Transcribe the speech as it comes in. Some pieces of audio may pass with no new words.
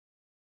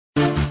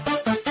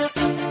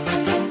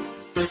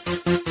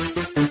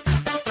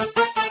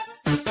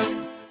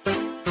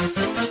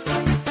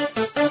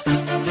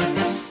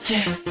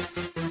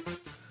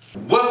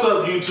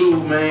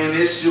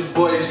it's your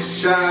boy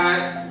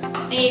Shine.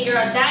 And your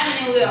girl Diamond,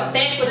 and we are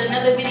back with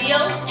another video.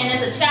 And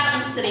it's a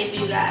challenge today for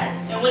you guys.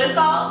 And what it's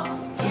called?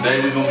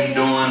 Today we're gonna be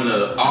doing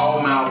the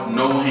all mouth,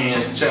 no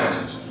hands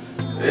challenge.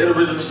 It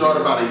originally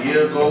started about a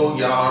year ago.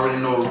 Y'all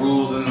already know the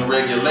rules and the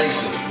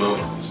regulations, but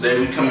today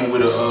we coming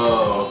with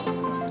our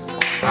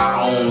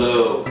own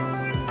little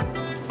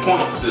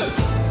point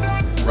system.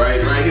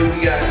 Right here we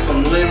got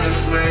some lemons,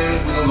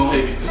 man. We're gonna go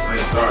ahead and get this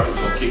thing started.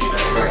 We're gonna kick it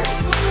out right.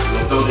 We're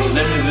gonna throw these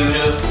lemons in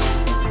here.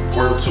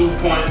 Worth 2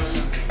 points.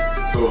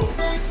 So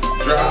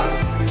drop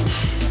it.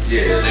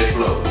 Yeah, they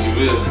float. You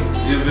feel me?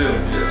 You feel me?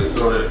 Yeah, let's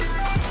throw that.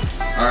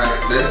 Alright,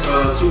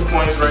 that's 2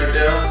 points right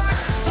there.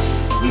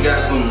 We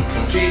got some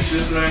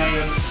peaches,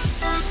 man.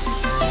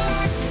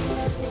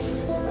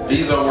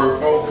 These are worth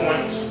 4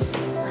 points.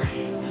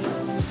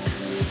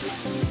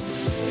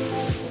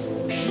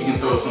 You can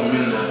throw some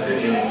in there at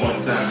any point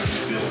in time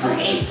if you feel free.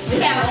 Okay, we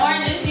have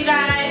oranges, you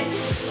guys.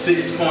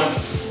 6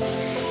 points.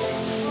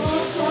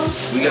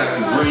 We got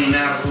some green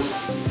apples.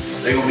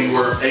 They're gonna be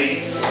worth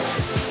 8.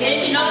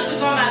 And you notice we're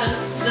going by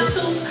the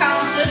 2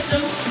 count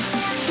system.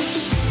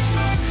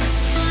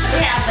 We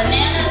have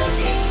bananas,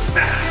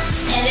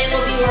 and they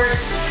will be worth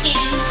 10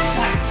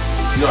 points.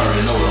 You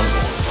already know what I'm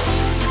going for.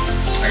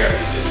 I gotta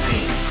get that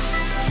 10.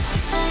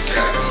 I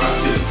gotta come out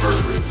feeling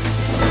perfect.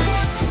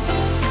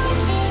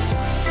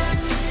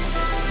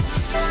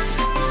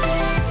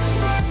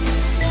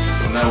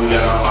 So now we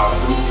got all our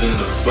fruits in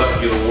the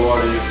bucket of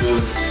water, you feel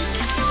me?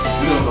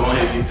 We gonna go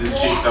ahead and get this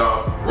kicked off.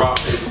 Rock,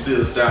 paper,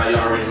 scissors style,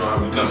 y'all already know how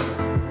we coming.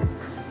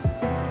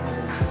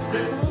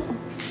 Ready?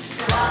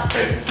 Rock,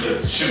 paper,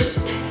 scissors, shoot.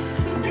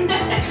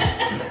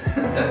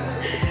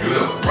 Here we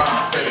go.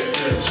 Rock, paper,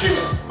 scissors,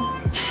 shoot.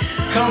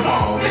 Come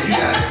on, man. You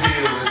gotta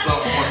deal with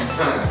some point in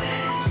time.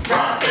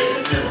 Rock,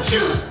 paper, scissors,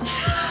 shoot.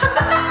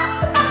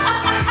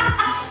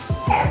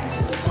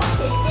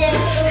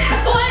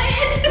 What?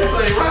 This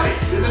ain't right.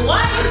 Why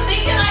are you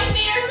thinking like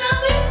me or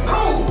something?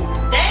 No.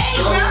 Dang,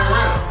 Go bro.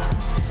 around.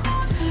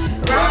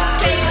 Rock,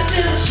 paper,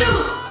 scissors,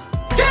 shoot.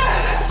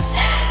 Yes!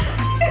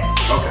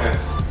 Okay.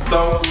 So,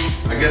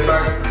 I guess I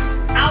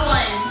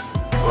won.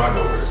 So I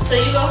go first. So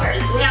you go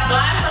first. We have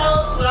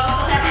blindfolds. We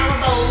also have our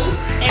bowls.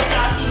 As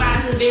y'all see,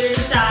 mine is bigger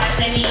than size.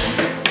 That means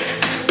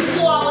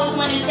who always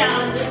winning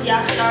challenges.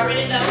 Y'all should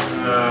already know.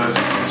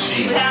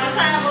 She We have a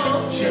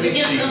towel. She be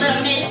It's a cheating.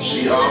 little messy.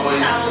 She always,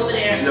 towel over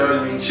there. she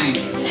always be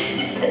cheating.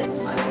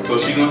 So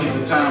she gonna hit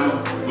the timer.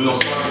 We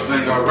gonna start this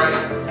thing all right,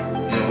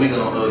 and we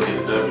gonna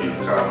get the W in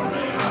the column, man.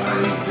 I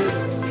need this.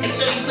 Make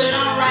sure you put it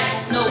on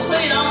right. No, put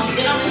it on.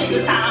 Then I'm gonna hit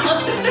the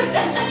timer.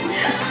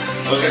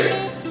 Okay.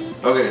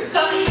 Okay.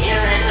 Come here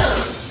and look.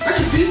 I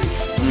can see. I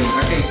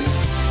can't see.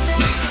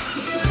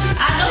 I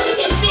know you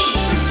can see.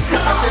 I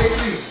can't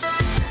see.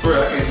 Bro,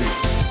 I can't see.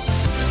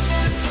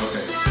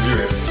 Okay, you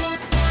ready?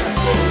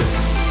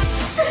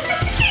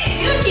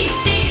 You keep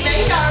cheating, man.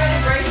 You already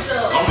breaks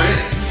up. I'm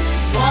ready.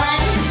 1,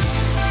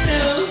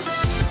 2,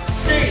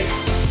 3.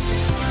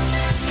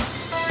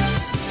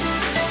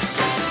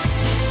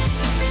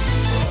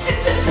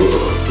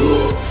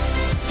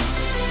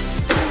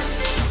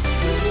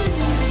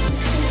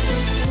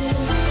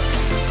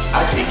 I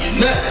can't get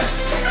nothing.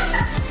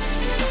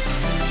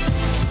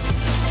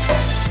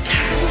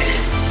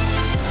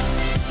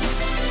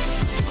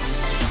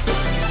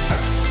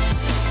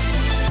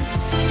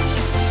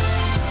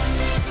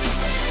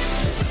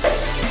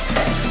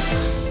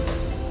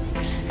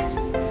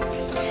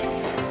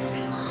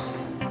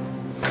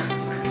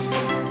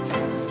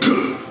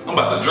 I'm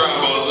about to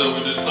drop balls up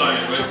with this thing,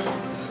 man.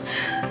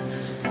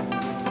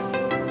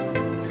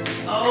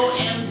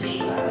 OMG.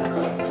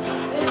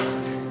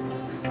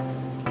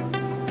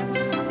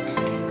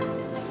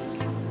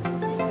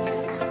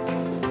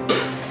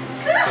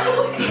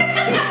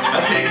 I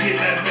can't get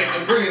that nigga.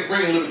 Bring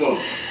it a little more.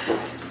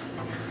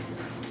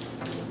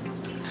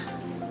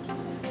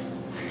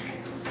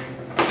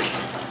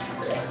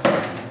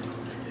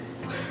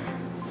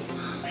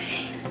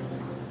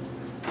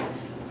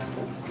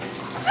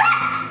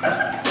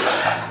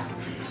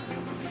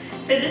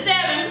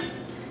 $57,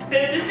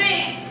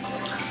 $56,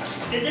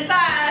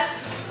 $55.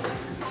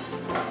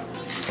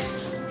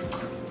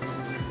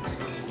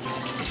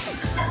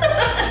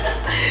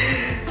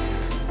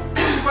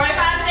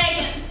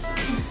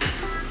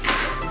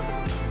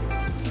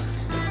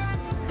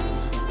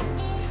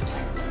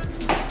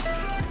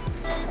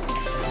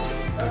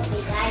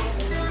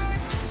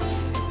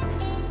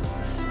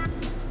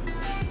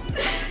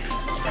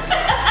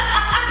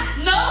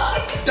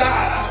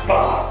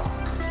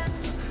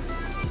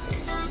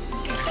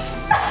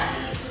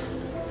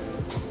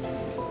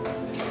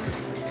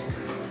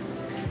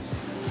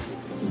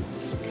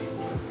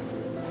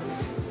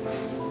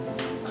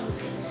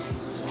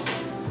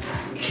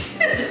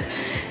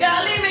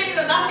 Y'all leave me, you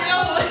gonna knock it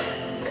over.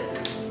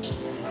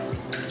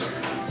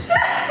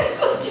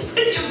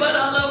 Put your butt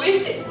all over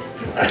me.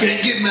 I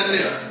can't get nothing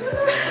there.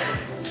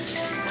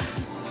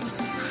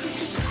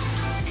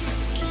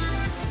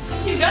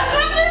 You got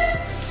something?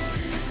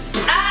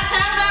 Time's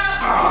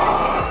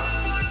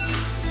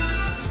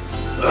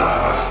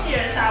out.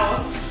 Here, a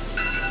towel.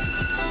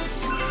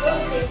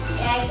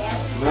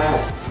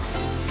 Let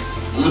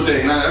me tell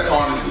you now, that's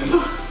hard as it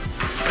look.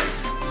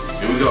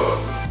 Here we go.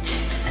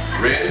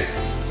 Ready?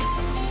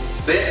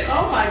 Set.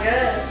 Oh my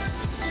god.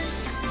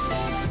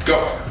 Go.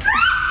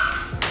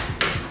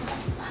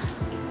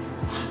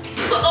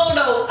 Oh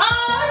no.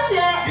 Oh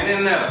shit. Get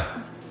in there.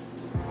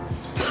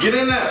 Get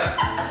in there.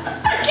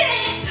 I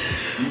can't.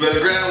 You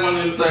better grab one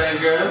of them things,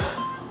 girl.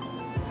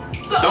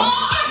 Don't.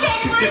 Oh, I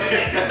can't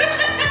breathe.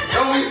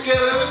 Don't be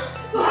scared of it.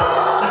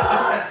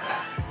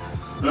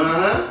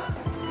 Uh-huh.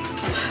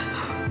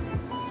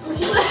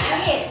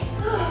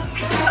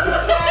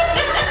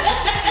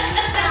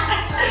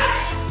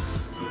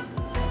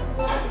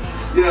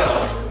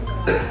 Yeah.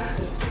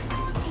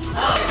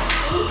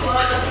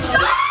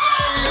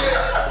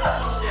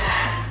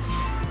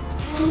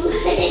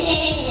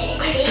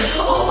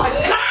 Oh my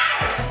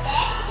gosh!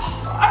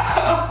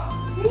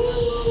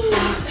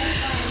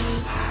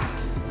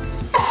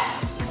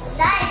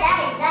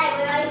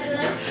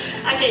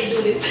 I can't do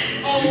this.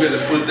 You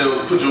better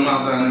put your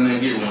mouth down in there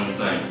and get one of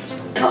them things.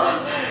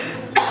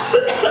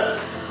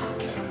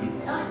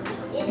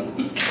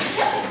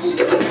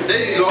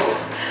 There you go.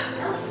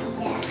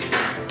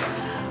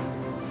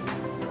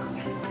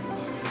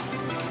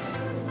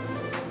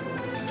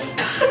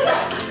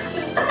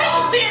 I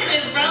did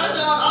this, bro. It's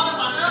all on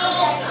my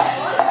nose.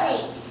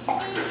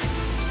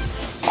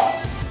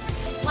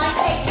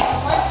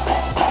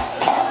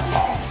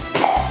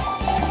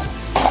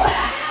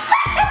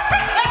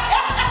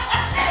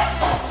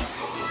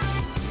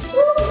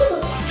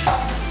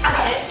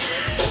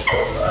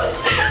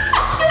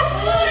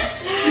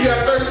 You got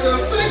 37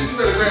 things, you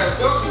better grab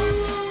something.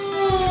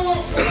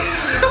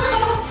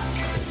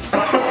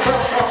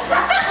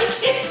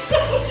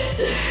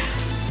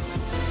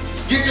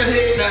 Get your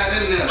head down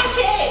in there. I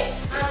can't.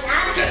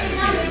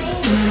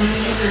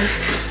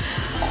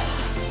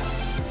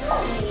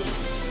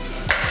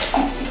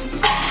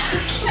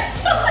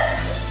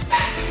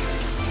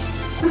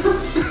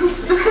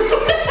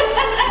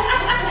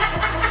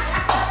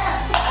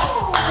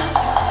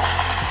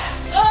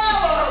 Oh,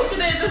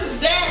 this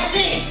is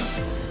nasty.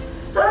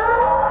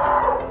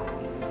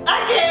 I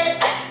can't.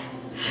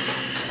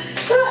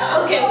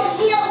 Okay.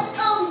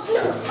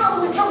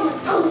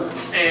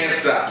 And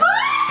stop.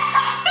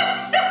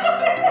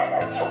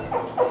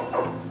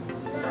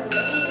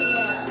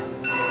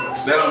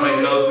 That don't make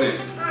no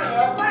sense.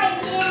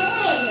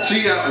 She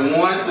got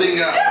one thing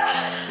out.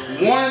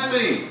 One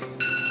thing.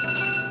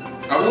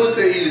 I would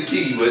tell you the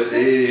key, but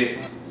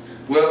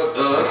well,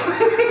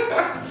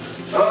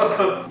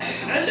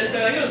 That shit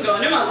sounded like it was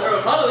going in my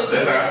throat all the way to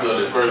that's how I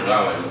felt at first, but I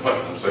was like, fuck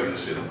it, I'm sucking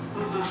this shit up.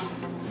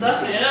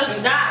 sucking it up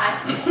and die.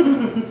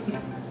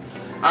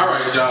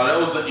 Alright, y'all, that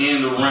was the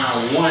end of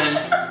round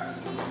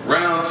 1.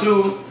 Round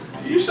 2.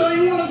 You sure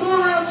you want to go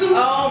round 2?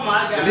 Oh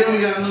my god. And then we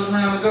got another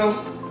round to go.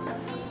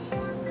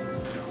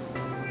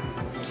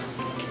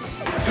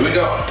 Here we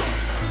go.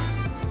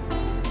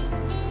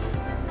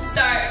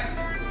 Start.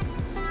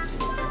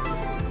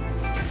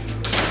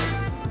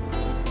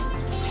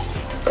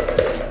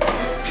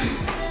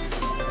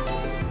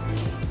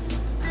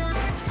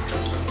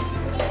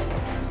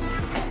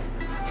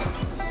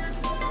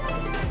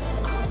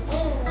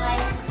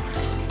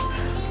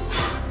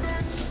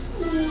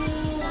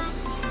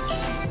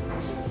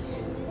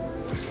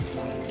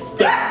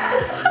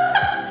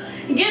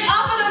 Get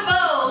off of the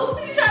bowl.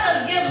 You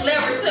trying to give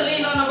leverage to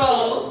lean on the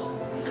bowl.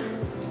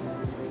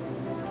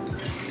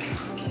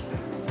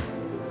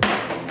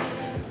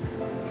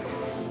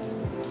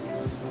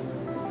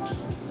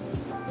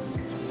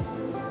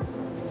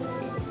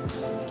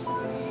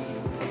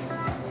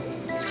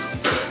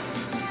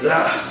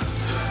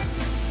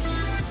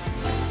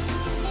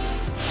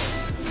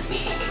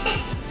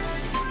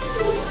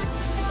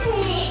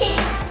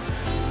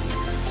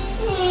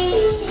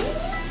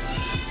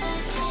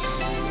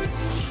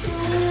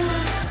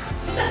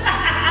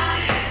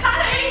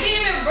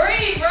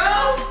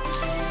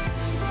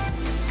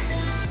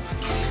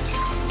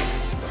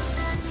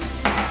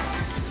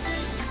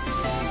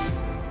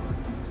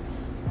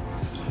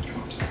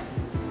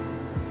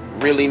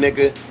 Really,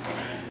 nigga?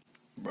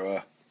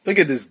 Bruh. Look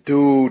at this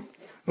dude.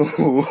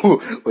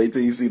 Wait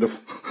till you see the...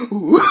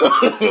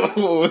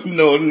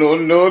 No, no,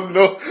 no,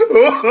 no.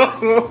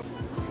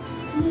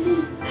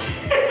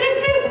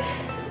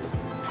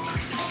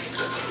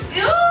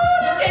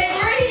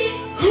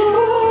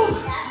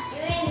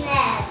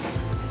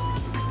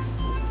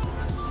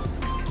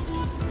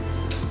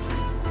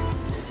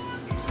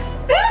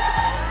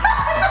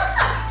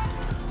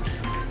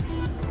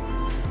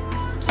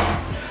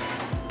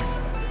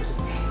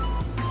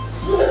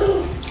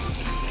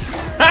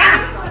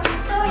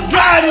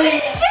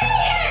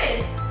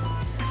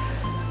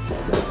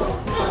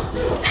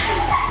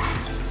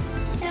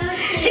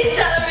 He's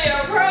trying to be a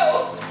pro.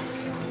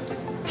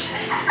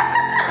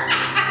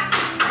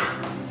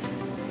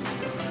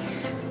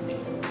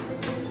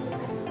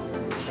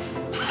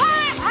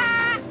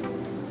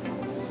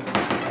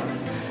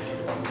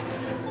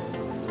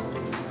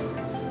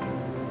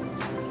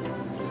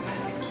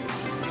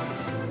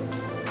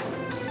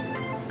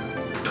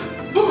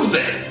 What was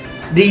that?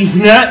 These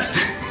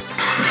nuts.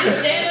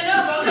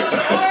 want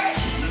some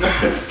orange?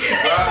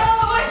 I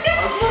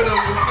put it on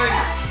your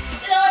finger.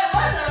 No, it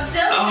wasn't. I'm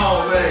telling you. Oh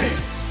man.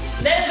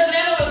 That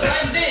banana was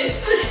like this.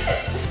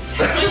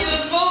 When you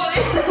was moving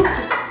it.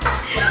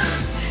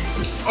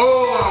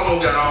 Oh, I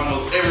almost got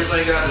almost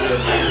everything out of there,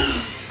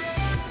 man.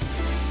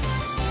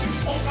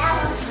 Oh,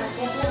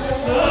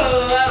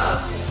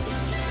 wow.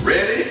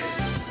 Ready?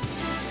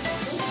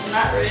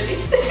 Not ready.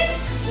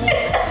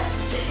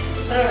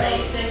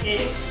 Alright,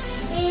 okay.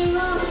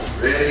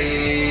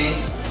 Ready?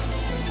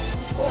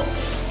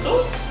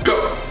 Oh. Go!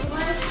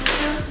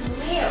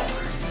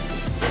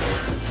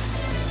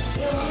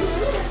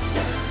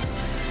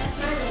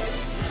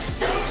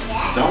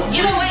 Don't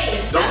Get breathe. away.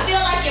 Don't, I feel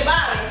like your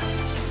body.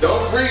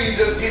 don't breathe,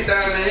 just get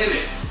down there in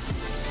it.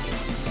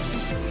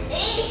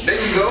 There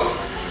you go.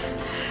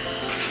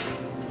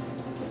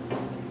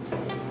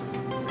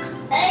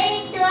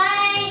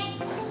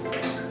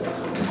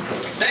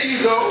 There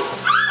you go.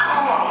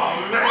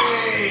 Oh man.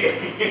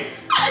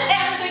 I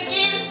have it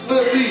again.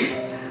 Little T.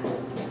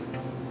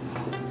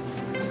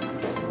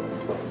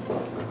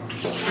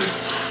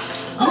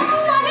 Oh,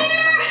 my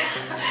hair.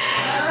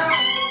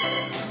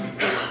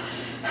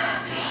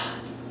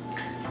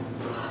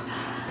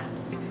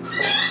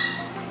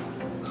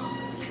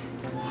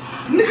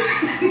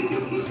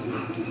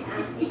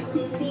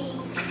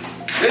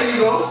 There you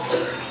go.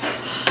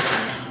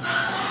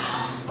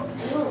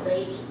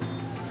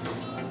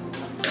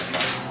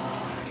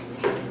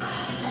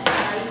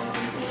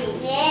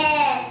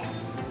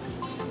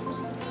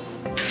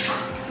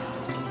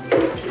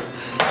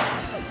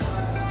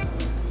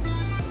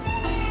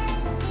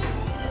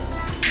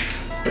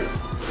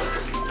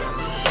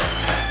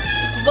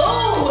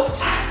 Boo.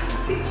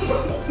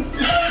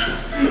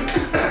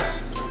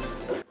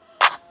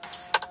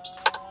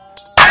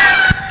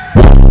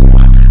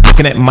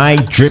 Looking at my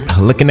drip,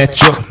 looking at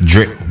your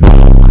drip.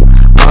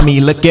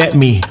 Mommy, look at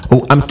me.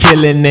 Oh, I'm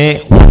killing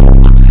it.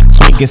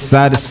 Swinging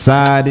side to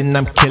side, and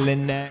I'm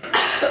killing that.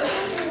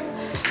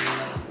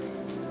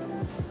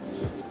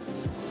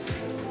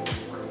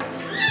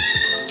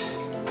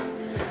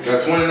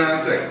 Got 29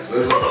 seconds.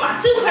 Let's go.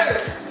 My tooth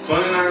hurt.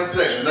 29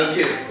 seconds. Let's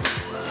get it.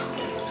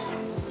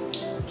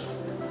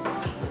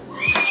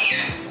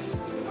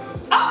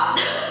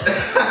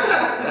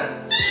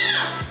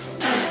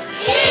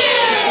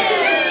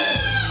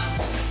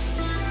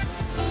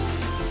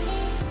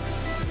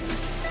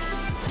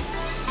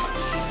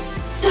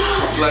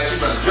 It's like she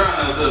about to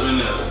drown us up in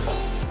there.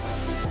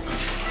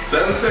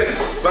 7 seconds.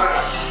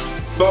 5,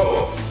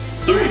 4,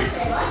 3,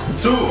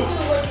 2,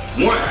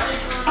 1.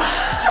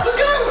 Look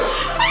at her.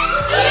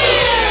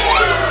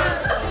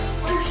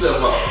 Keep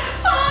yourself off.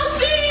 Oh,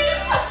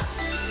 please.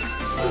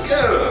 Look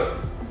at her.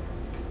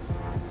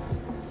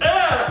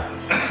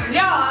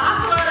 Y'all, I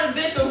started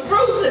bit through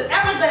fruits and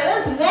everything.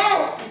 That's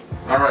nasty.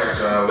 Alright,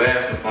 y'all.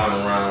 Last and final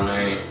round,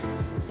 man.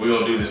 We're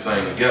going to do this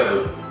thing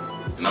together.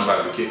 And I'm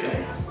about to kick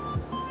ass.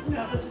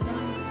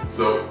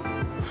 So,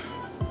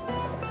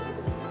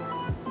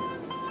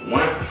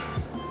 1,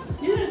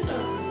 You didn't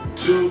start.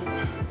 2,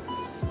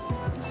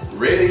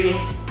 ready,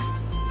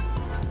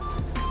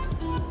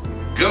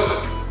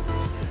 go.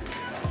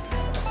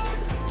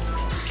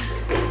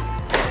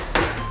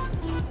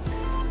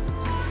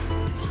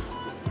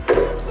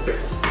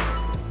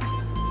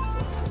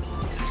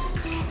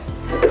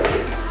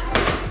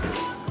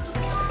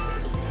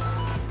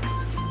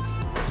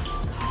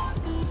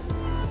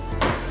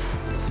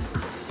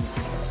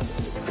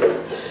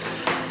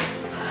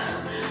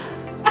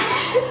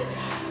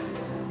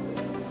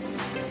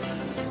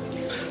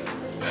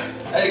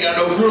 I ain't got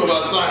no fruit on my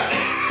side.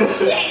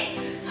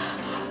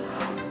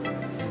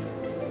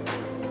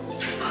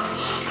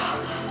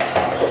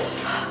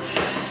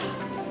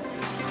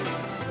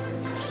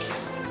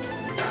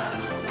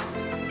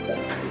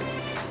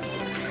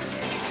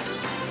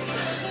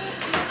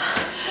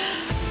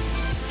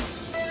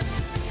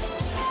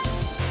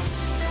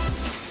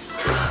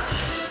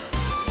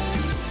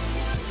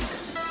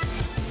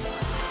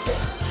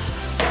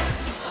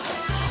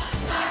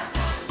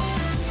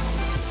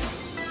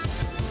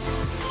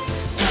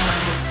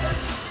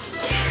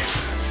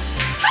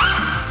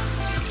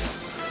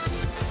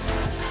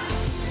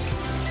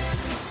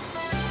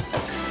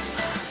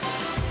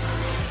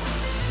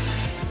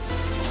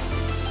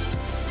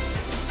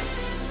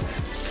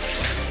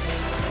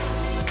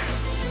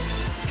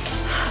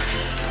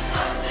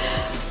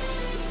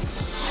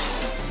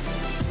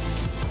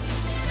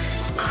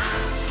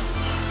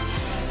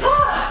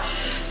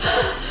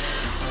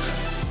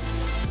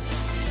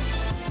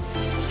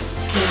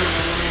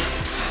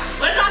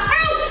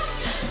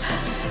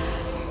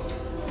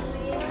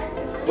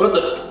 What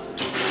the?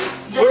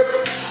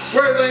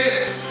 Where's they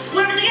at?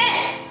 Where did they get?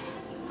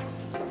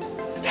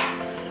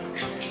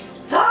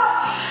 I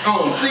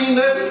don't see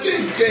nothing.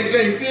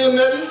 Can't feel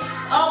nothing.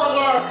 Oh my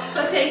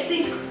god. Okay,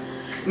 see.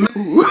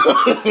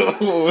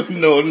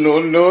 No, no,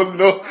 no,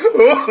 no.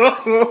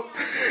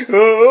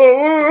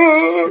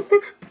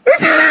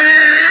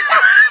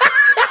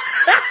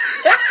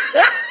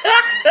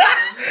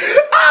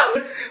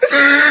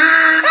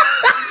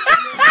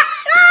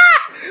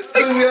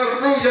 We got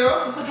fruit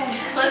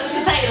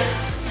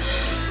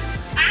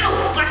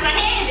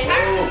It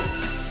hurts.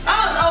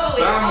 Oh, it's over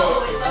with.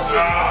 Oh, it's over with.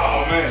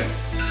 Oh, man.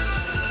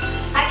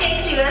 I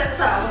can't see that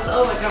top.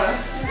 Oh my god.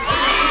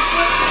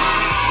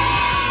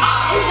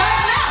 Oh, it's not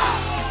enough.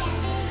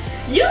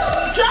 You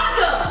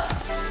sucker.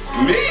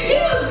 Me? You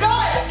was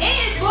going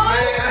in, boy.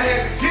 Man, I had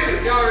to get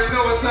it. Y'all already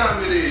know what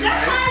time it is, That's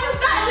man. why it was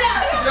not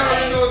enough. Y'all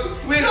already know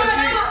we ain't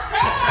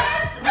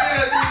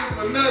digging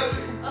for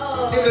nothing.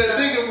 Oh, Give that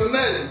digging for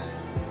nothing.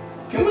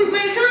 Can we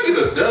get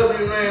a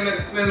W, man?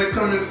 That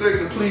come in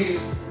second,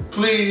 please?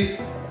 Please?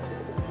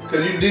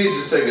 Cause you did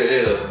just take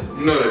a L.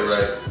 You know that,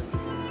 right?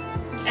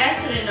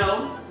 actually,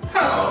 no.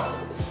 How?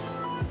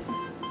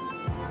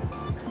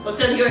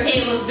 Because your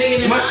head was bigger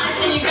than mine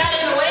and you got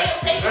in the way of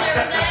taking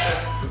everything.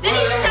 Then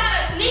he was trying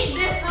to sneak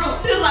this fruit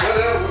too, like.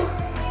 Whatever.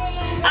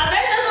 I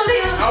bet that's what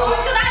he was doing,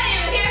 because I didn't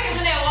even hear him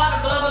in that water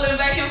bubbling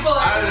back and forth. I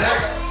didn't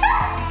have.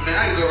 Man, I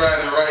can go right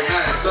in right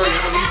now and show you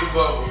I don't need the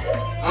bubble.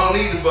 I don't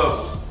need the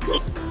bubble.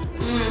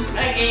 I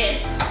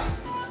guess.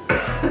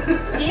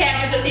 He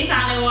had because he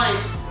finally won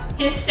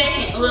his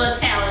second little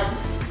challenge.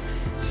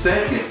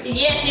 Second?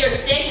 Yes, your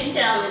second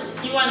challenge.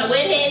 You won the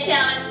wet head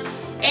challenge,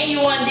 and you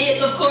won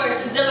this, of course,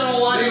 dealing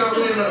with water. You know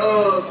in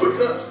the quick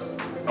cups?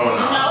 Oh no,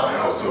 No. man,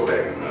 I was too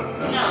back. No.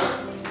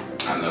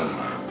 I never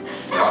mind.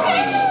 Y'all don't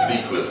even want to see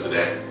clips of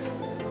that.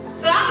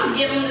 So I'm gonna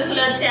give him this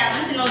little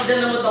challenge, you know,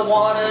 dealing with the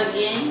water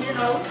again, you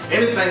know.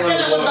 Anything Dealing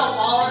with the underwater.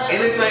 water.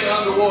 Anything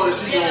underwater,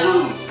 she gonna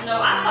lose. No,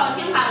 I taught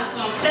him how to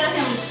swim. Tell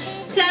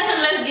him,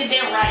 let's get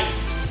that right.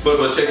 But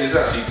check this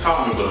out. She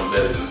taught me, but I'm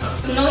better than her.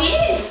 No, he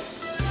is.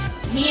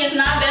 He is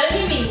not better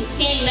than me.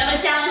 He ain't never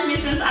challenged me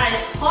since I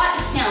taught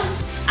him.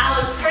 I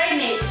was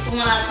pregnant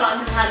when I taught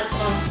him how to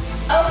swim.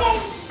 Okay.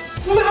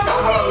 Well,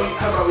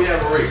 how about we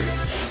have a race?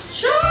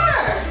 Sure.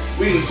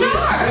 We can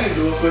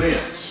do it for them.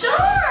 Sure.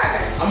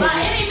 By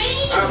any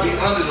means. I'll be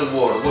under the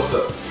water. What's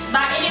up?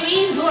 By any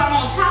means, do I'm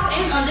on top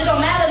and under. It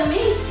don't matter to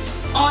me.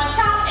 On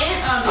top and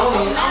under.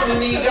 I don't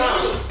need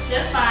goggles.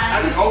 That's fine.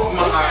 I can open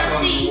my eyes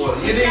under the water.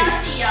 You We shall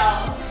see,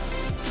 y'all.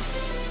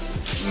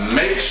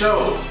 Make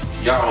sure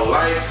y'all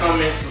like,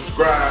 comment,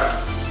 subscribe,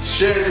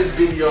 share this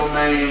video,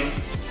 man.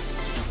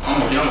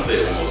 I'm gonna say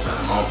it one more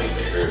time. I don't think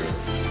they heard me.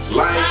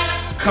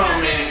 Like,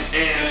 comment,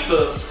 and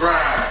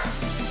subscribe.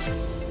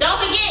 Don't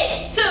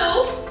forget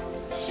to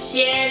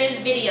share this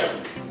video.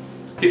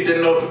 Hit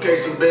that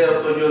notification bell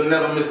so you'll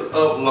never miss an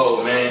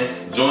upload, man.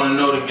 Join the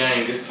Know the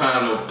Gang. It's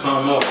time to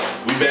come up.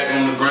 We back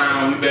on the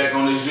ground. We back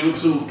on this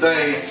YouTube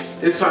thing.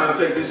 It's time to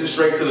take this shit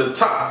straight to the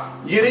top.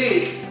 You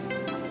dig?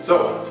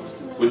 So,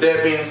 with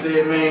that being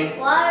said, man,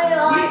 we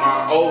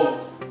are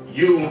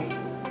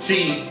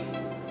O-U-T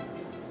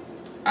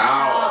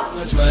out.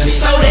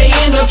 So they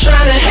end up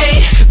trying to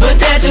hate, but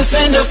that just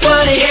end up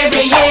funny.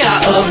 Every year I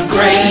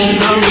upgrade,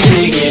 I'm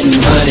really getting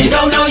money.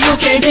 Don't know you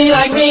can't be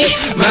like me.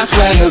 My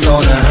swagger's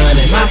on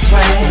 100. My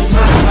swag.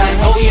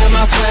 Oh yeah,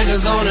 my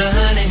swagger's on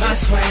 100. My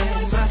swag.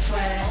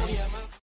 Oh yeah.